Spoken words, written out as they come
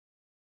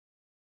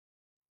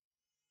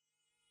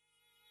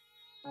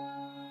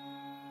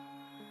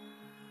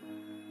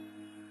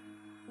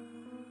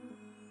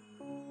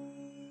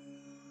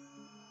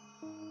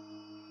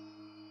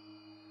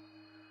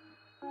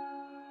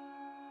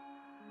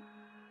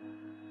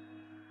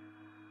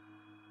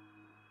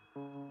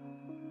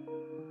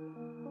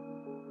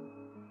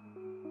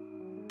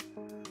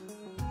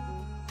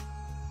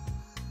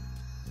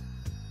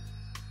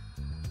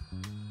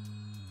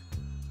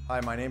Hi,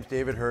 my name's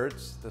David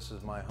Hertz. This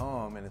is my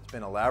home, and it's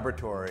been a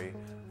laboratory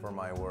for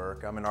my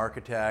work. I'm an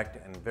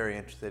architect and very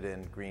interested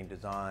in green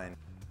design.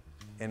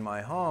 In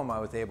my home, I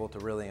was able to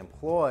really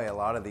employ a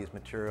lot of these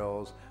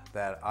materials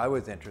that I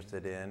was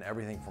interested in,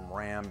 everything from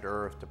rammed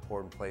earth to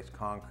poured-in-place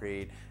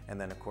concrete, and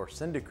then of course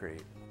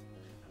Syndecrete.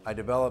 I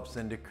developed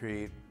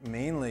Syndecrete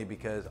mainly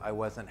because I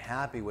wasn't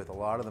happy with a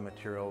lot of the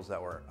materials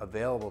that were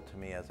available to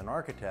me as an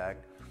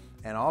architect,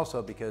 and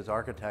also because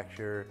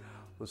architecture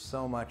was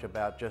so much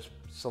about just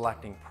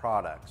selecting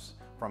products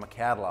from a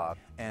catalog.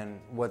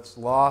 And what's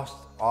lost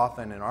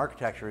often in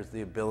architecture is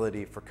the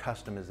ability for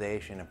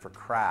customization and for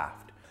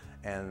craft.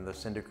 And the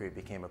Syndecrete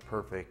became a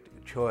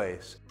perfect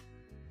choice.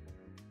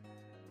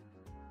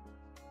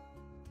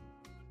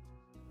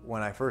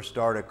 When I first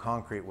started,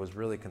 concrete was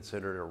really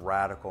considered a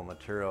radical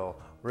material,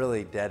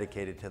 really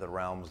dedicated to the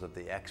realms of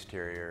the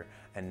exterior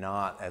and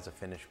not as a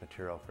finished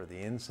material for the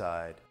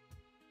inside.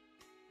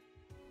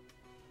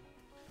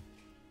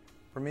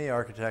 For me,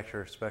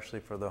 architecture,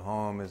 especially for the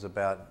home, is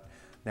about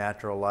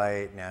natural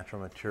light,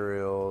 natural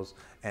materials,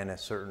 and a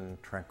certain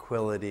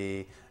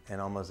tranquility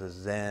and almost a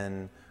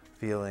zen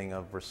feeling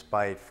of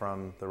respite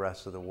from the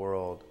rest of the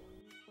world.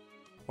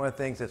 One of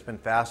the things that's been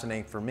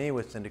fascinating for me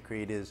with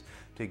Syndecrete is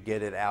to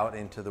get it out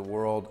into the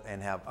world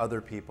and have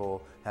other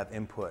people have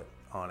input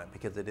on it,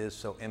 because it is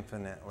so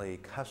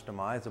infinitely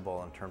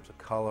customizable in terms of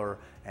color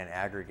and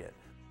aggregate.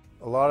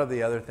 A lot of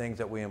the other things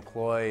that we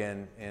employ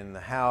in the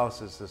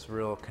house is this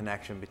real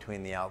connection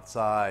between the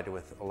outside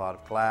with a lot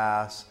of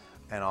glass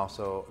and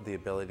also the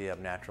ability of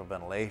natural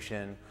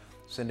ventilation.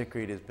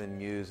 Syndecrete has been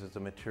used as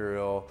a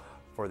material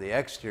for the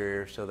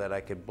exterior so that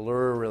I could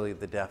blur really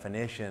the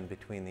definition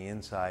between the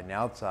inside and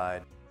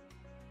outside.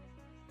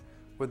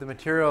 With the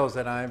materials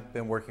that I've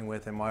been working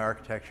with in my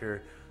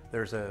architecture,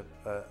 there's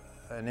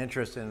an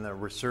interest in the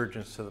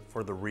resurgence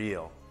for the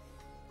real.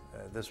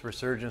 This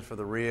resurgence for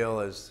the real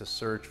is to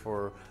search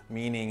for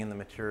meaning in the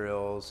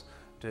materials,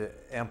 to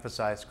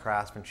emphasize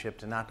craftsmanship,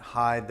 to not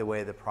hide the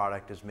way the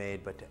product is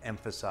made, but to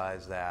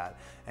emphasize that,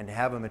 and to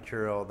have a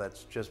material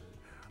that's just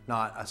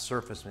not a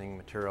surfacing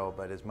material,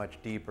 but is much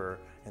deeper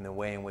in the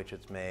way in which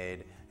it's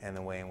made and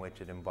the way in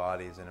which it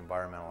embodies an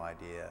environmental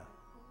idea.